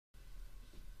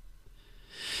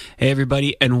Hey,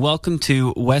 everybody, and welcome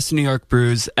to West New York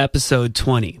Brews, episode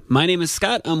 20. My name is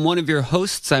Scott. I'm one of your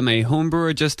hosts. I'm a home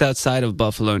brewer just outside of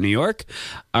Buffalo, New York.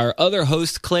 Our other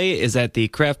host, Clay, is at the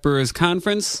Craft Brewers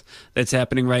Conference that's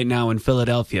happening right now in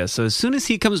Philadelphia. So as soon as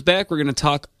he comes back, we're going to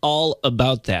talk all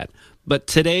about that. But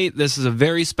today, this is a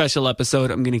very special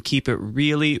episode. I'm going to keep it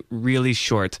really, really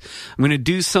short. I'm going to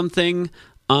do something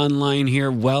online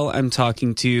here while I'm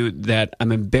talking to you that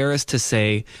I'm embarrassed to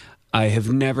say I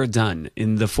have never done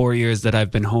in the 4 years that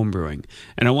I've been homebrewing.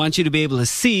 And I want you to be able to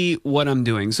see what I'm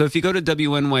doing. So if you go to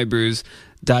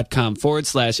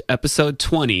WNYBrews.com/episode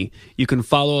 20, you can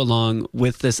follow along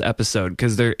with this episode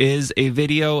because there is a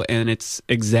video and it's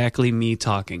exactly me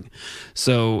talking.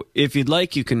 So if you'd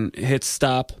like, you can hit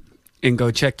stop and go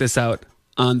check this out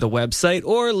on the website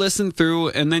or listen through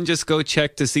and then just go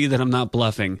check to see that I'm not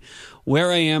bluffing.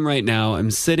 Where I am right now,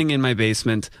 I'm sitting in my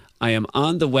basement. I am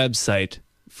on the website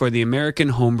for the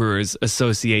American Homebrewers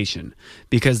Association,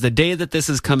 because the day that this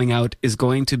is coming out is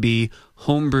going to be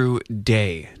Homebrew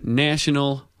Day,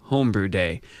 National Homebrew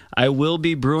Day. I will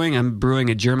be brewing. I'm brewing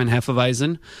a German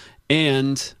Hefeweizen,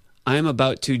 and I'm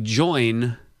about to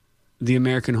join the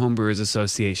American Homebrewers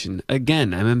Association.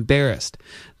 Again, I'm embarrassed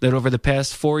that over the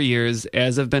past 4 years,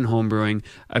 as I've been homebrewing,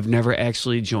 I've never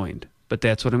actually joined. But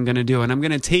that's what I'm going to do. And I'm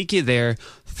going to take you there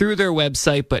through their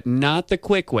website, but not the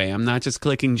quick way. I'm not just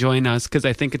clicking join us because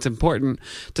I think it's important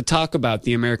to talk about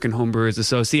the American Homebrewers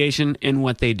Association and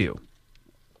what they do.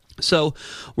 So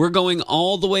we're going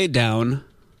all the way down,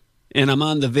 and I'm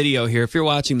on the video here. If you're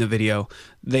watching the video,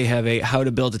 they have a how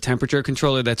to build a temperature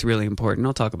controller. That's really important.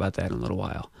 I'll talk about that in a little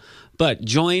while. But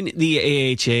join the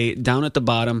AHA. Down at the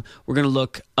bottom, we're going to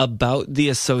look about the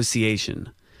association.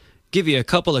 Give you a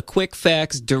couple of quick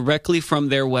facts directly from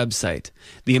their website.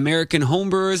 The American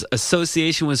Homebrewers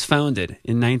Association was founded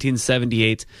in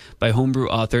 1978 by homebrew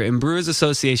author and Brewers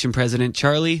Association President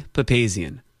Charlie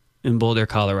Papazian in Boulder,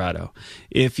 Colorado.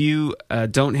 If you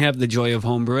don't have The Joy of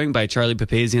Homebrewing by Charlie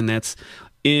Papazian, that's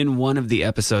in one of the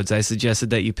episodes. I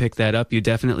suggested that you pick that up. You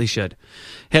definitely should.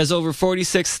 Has over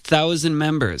 46,000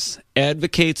 members.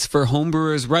 Advocates for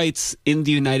homebrewers' rights in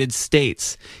the United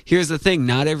States. Here's the thing.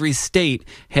 Not every state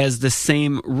has the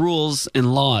same rules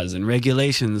and laws and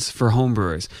regulations for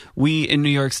homebrewers. We in New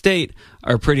York State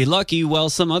are pretty lucky, while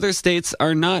some other states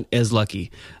are not as lucky.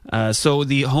 So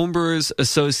the Homebrewers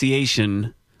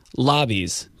Association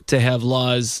lobbies to have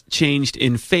laws changed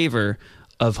in favor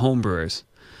of homebrewers.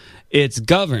 It's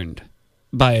governed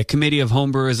by a committee of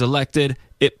homebrewers elected.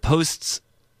 It hosts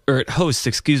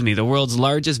the world's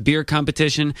largest beer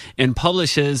competition and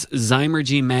publishes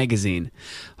Zymurgy magazine.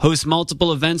 Hosts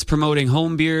multiple events promoting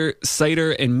home beer,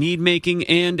 cider, and mead making,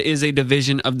 and is a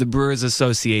division of the Brewers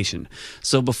Association.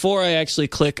 So before I actually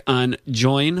click on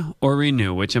join or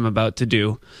renew, which I'm about to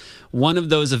do, one of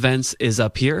those events is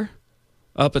up here,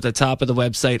 up at the top of the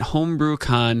website,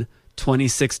 HomebrewCon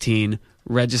 2016.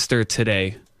 Register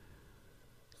today.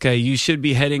 Okay, you should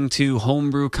be heading to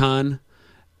HomebrewCon.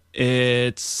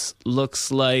 It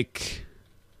looks like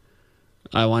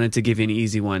I wanted to give you an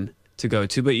easy one to go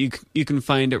to, but you can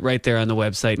find it right there on the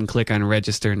website and click on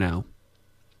register now.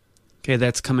 Okay,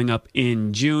 that's coming up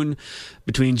in June,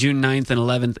 between June 9th and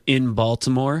 11th in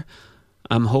Baltimore.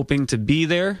 I'm hoping to be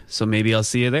there, so maybe I'll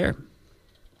see you there.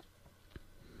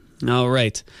 All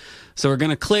right, so we're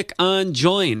going to click on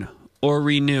join or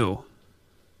renew.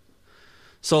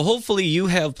 So hopefully you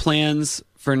have plans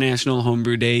for National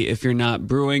Homebrew Day. If you're not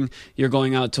brewing, you're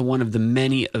going out to one of the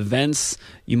many events.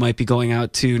 You might be going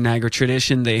out to Niagara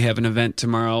Tradition. They have an event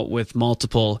tomorrow with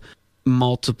multiple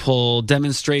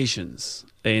demonstrations,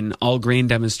 an all-grain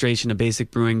demonstration, a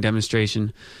basic brewing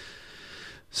demonstration.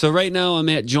 So right now I'm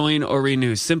at join or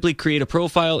renew. Simply create a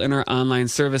profile in our online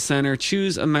service center,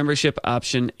 choose a membership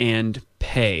option, and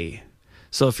pay.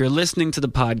 So if you're listening to the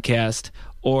podcast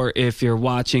or if you're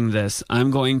watching this,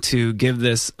 I'm going to give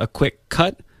this a quick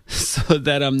cut so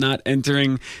that I'm not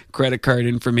entering credit card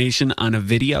information on a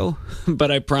video. But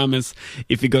I promise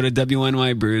if you go to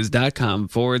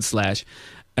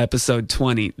WNYBrews.com/episode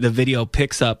 20, the video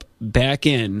picks up back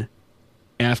in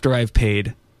after I've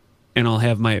paid, and I'll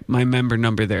have my member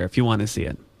number there if you want to see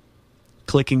it.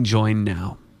 Clicking join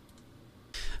now.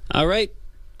 All right,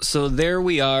 so there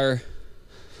we are.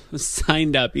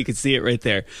 Signed up. You can see it right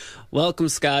there. Welcome,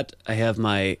 Scott. I have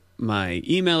my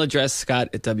email address,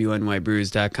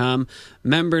 scott@WNYBrews.com,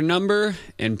 member number,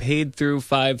 and paid through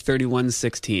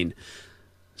 5/31/16.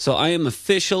 So I am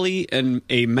officially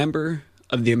a member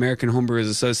of the American Homebrewers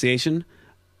Association.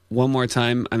 One more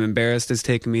time, I'm embarrassed it's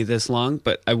taken me this long,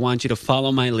 but I want you to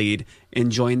follow my lead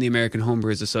and join the American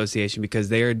Homebrewers Association because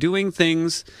they are doing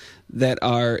things that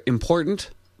are important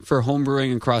for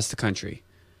homebrewing across the country.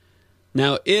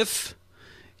 Now, if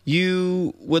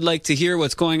you would like to hear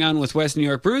what's going on with West New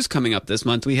York Brews coming up this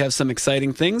month, we have some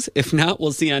exciting things. If not,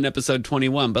 we'll see you on episode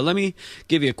 21. But let me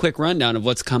give you a quick rundown of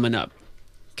what's coming up.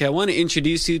 Okay, I want to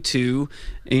introduce you to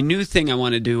a new thing I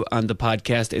want to do on the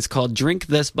podcast. It's called Drink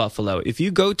This Buffalo. If you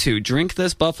go to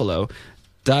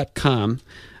drinkthisbuffalo.com,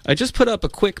 I just put up a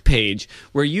quick page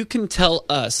where you can tell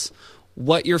us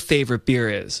what your favorite beer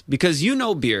is. Because you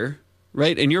know beer,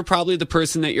 right? And you're probably the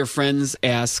person that your friends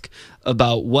ask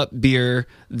about what beer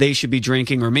they should be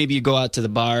drinking. Or maybe you go out to the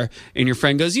bar and your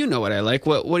friend goes, you know what I like.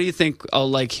 What do you think I'll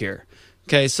like here?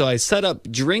 Okay, so I set up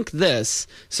Drink This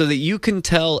so that you can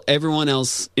tell everyone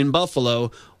else in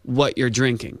Buffalo what you're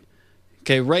drinking.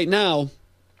 Okay, right now,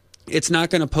 it's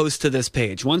not going to post to this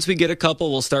page. Once we get a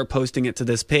couple, we'll start posting it to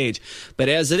this page. But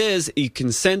as it is, you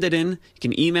can send it in, you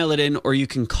can email it in, or you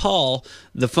can call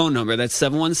the phone number. That's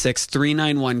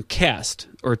 716-391-CAST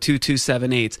or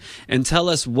 2278 and tell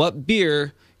us what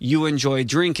beer you enjoy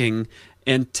drinking.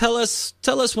 And tell us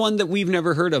one that we've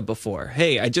never heard of before.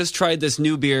 Hey, I just tried this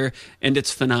new beer and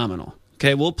it's phenomenal.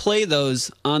 Okay, we'll play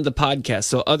those on the podcast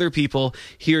so other people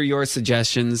hear your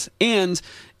suggestions. And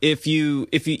if you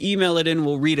email it in,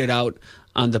 we'll read it out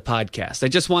on the podcast. I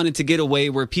just wanted to get a way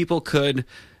where people could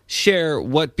share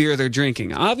what beer they're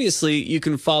drinking. Obviously, you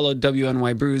can follow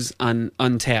WNY Brews on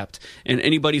Untapped. And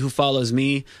anybody who follows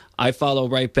me, I follow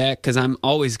right back because I'm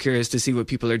always curious to see what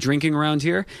people are drinking around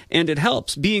here. And it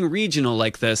helps being regional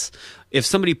like this. If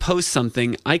somebody posts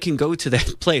something, I can go to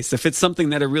that place. If it's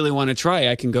something that I really want to try,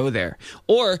 I can go there.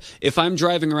 Or if I'm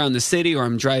driving around the city or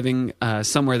I'm driving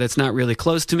somewhere that's not really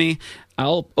close to me,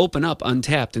 I'll open up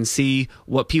Untapped and see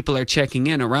what people are checking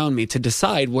in around me to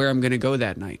decide where I'm going to go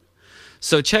that night.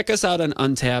 So check us out on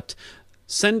Untapped.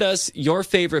 Send us your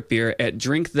favorite beer at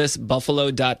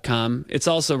drinkthisbuffalo.com. It's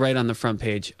also right on the front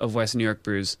page of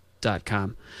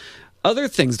westnewyorkbrews.com. Other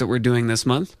things that we're doing this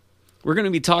month, we're going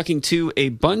to be talking to a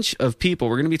bunch of people.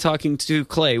 We're going to be talking to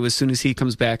Clay as soon as he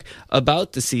comes back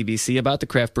about the CBC, about the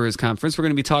Craft Brewers Conference. We're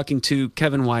going to be talking to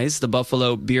Kevin Wise, the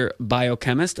Buffalo beer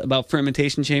biochemist, about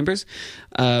fermentation chambers.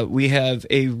 We have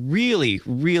a really,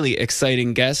 really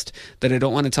exciting guest that I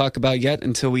don't want to talk about yet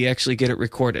until we actually get it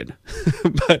recorded.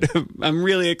 But I'm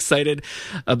really excited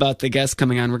about the guest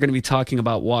coming on. We're going to be talking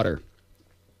about water,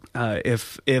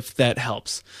 if that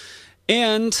helps.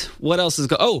 And what else is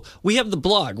we have the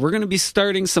blog. We're going to be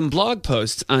starting some blog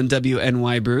posts on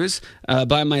WNY Brews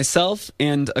by myself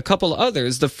and a couple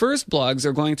others. The first blogs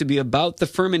are going to be about the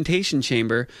fermentation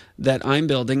chamber that I'm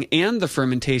building and the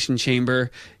fermentation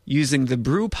chamber using the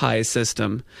brew pie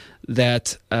system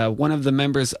that one of the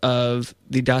members of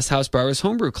the Das Hausbrauers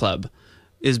Homebrew Club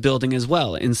is building as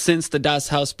well. And since the Das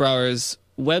Hausbrauers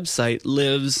website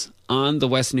lives on the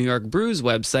West New York Brews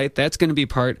website, that's going to be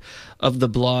part of the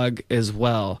blog as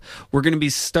well. We're going to be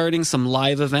starting some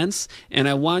live events, and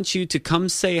I want you to come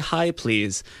say hi,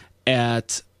 please,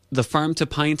 at the Farm to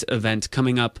Pint event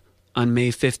coming up on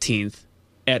May 15th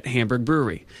at Hamburg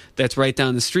Brewery. That's right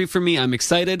down the street from me. I'm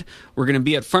excited. We're going to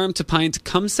be at Farm to Pint.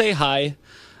 Come say hi.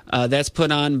 That's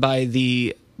put on by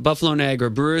the Buffalo Niagara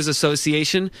Brewers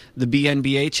Association, the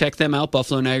BNBA. Check them out,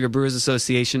 Buffalo Niagara Brewers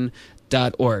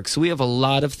Association.org. So we have a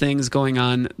lot of things going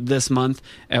on this month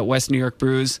at West New York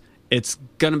Brews. It's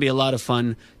going to be a lot of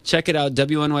fun. Check it out,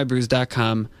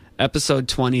 WNYBrews.com, episode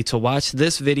 20, to watch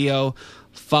this video.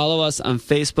 Follow us on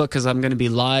Facebook because I'm going to be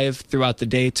live throughout the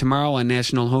day tomorrow on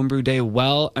National Homebrew Day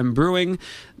while I'm brewing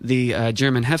the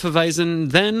German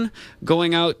Hefeweizen, then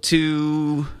going out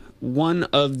to one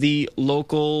of the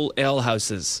local ale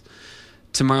houses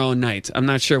tomorrow night. I'm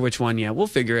not sure which one yet. We'll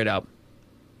figure it out.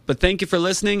 But thank you for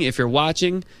listening. If you're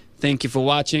watching, thank you for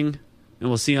watching, and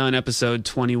we'll see you on episode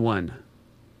 21.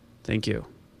 Thank you.